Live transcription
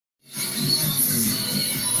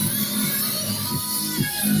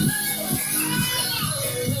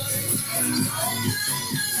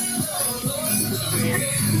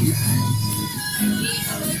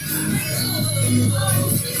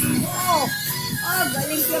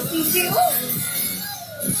PJ, oh.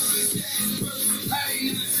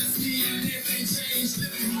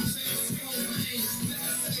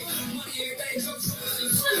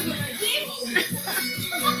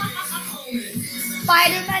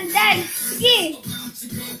 Spider-Man dance. Sige.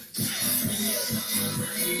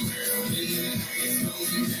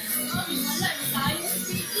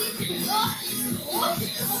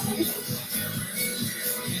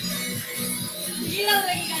 Sige lang,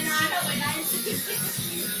 lagi ka na ano.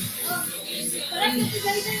 Parang yung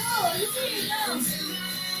tigay-tigay, oh. Sige lang.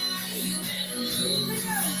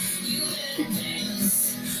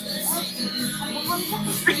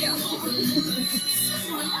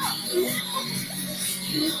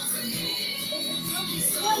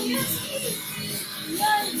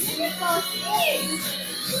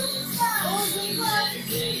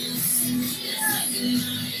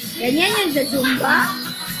 Ganyan yung sa Zumba.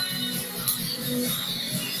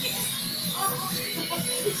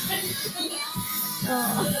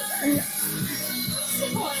 Oh.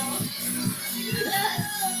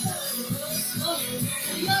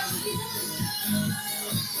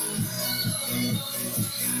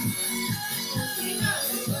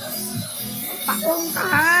 Paong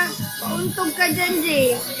ka. Pauntog ka dyan,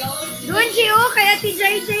 Jay. Doon, Jay, oh. Kaya ti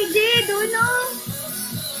Jay, doon, oh.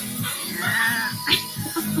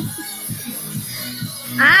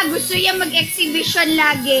 Gusto niya mag-exhibition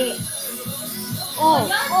lagi. Oh,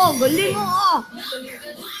 galing mo, oh.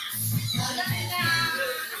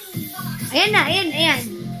 Ayan na, ayan.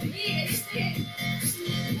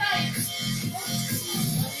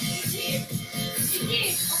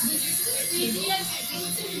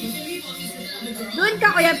 Doon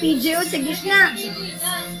ka, Kuya PJ, oh, sa gitna.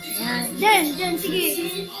 Ayan, dyan, sige.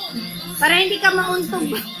 Para hindi ka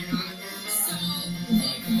mauntog.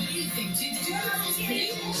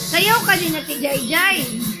 Sayaw ka din na ti Jai.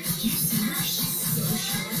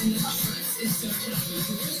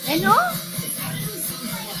 Ano?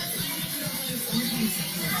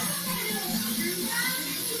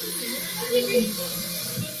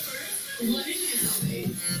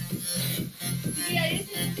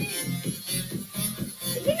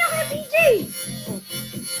 Sige na, Kuya PJ.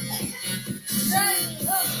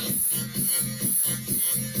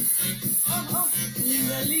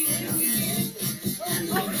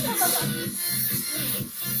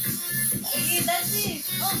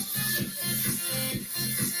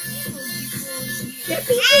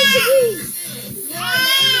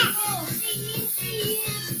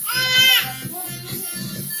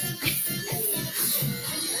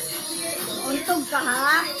 Untog ka,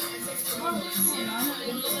 ha?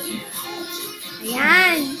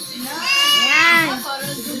 Ayan.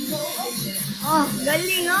 Oh,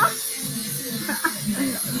 galing, oh.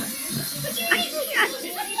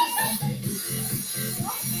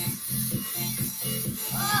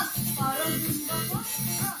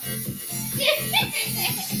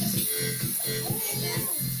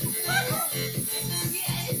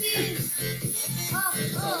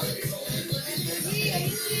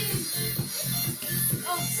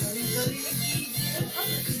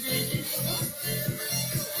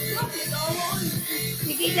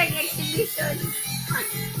 Sige, nag-exhibition.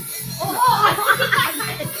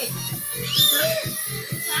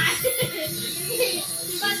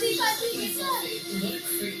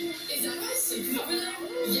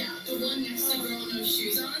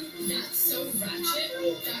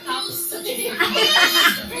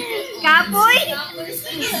 Kapoy?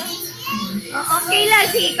 Okay lang.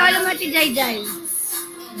 Sige, ikaw naman si Jai.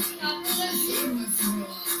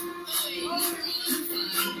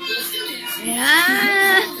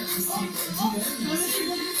 Ayan.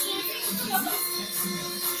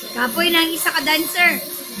 Kapoy ng isa ka dancer.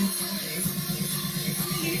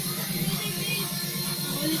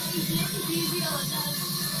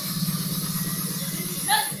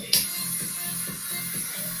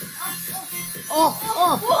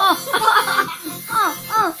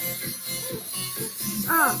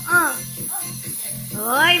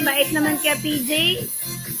 Hoy, bait naman kaya PJ.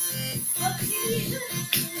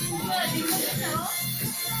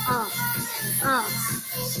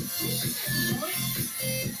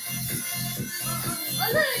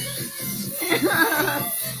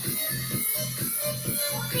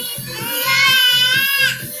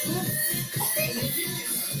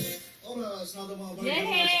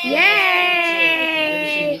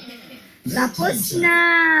 Yay! Tapos na.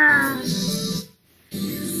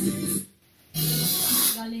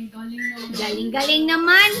 Galing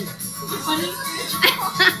naman.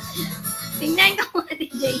 Tingnan ka mo,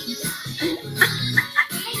 DJ.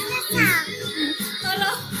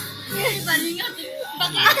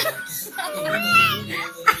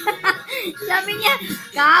 Sabi niya,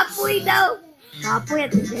 kapoy daw. Kapoy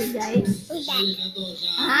at guys.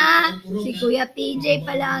 Si Kuya PJ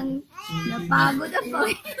palang napagod ako.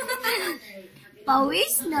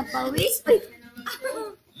 Pawis na pawis.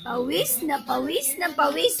 Pawis na pawis na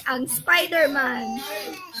pawis ang Spider-Man.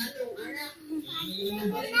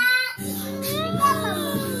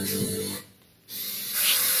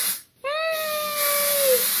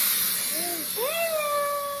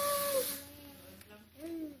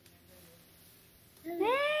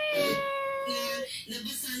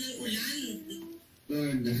 Nabasa ng ulan.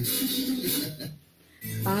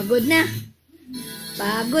 Pagod na.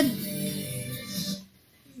 Pagod.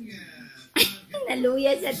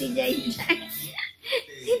 Naluya sa TJ.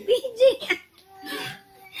 Si PJ.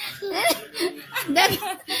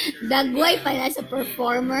 Dagway pala sa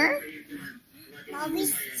performer.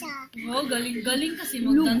 Mabis siya. Oh, galing-galing kasi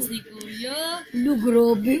mag-dance ni Kuya.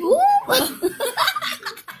 Grabe.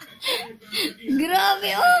 Grabe.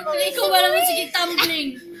 Ikaw ba naman sige tumbling?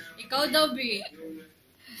 Ikaw daw, B.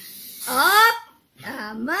 Up.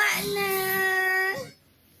 Tama na.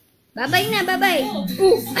 Bye-bye na, bye-bye.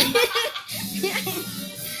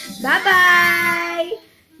 Bye-bye.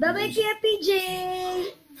 Bye-bye, Kuya PJ.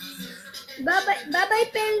 Bye-bye,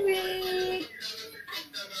 Pelric.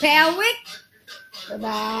 Pelric.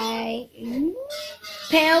 Bye-bye.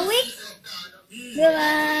 Pelric.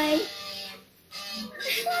 Bye-bye.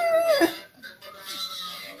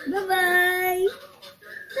 Bye-bye.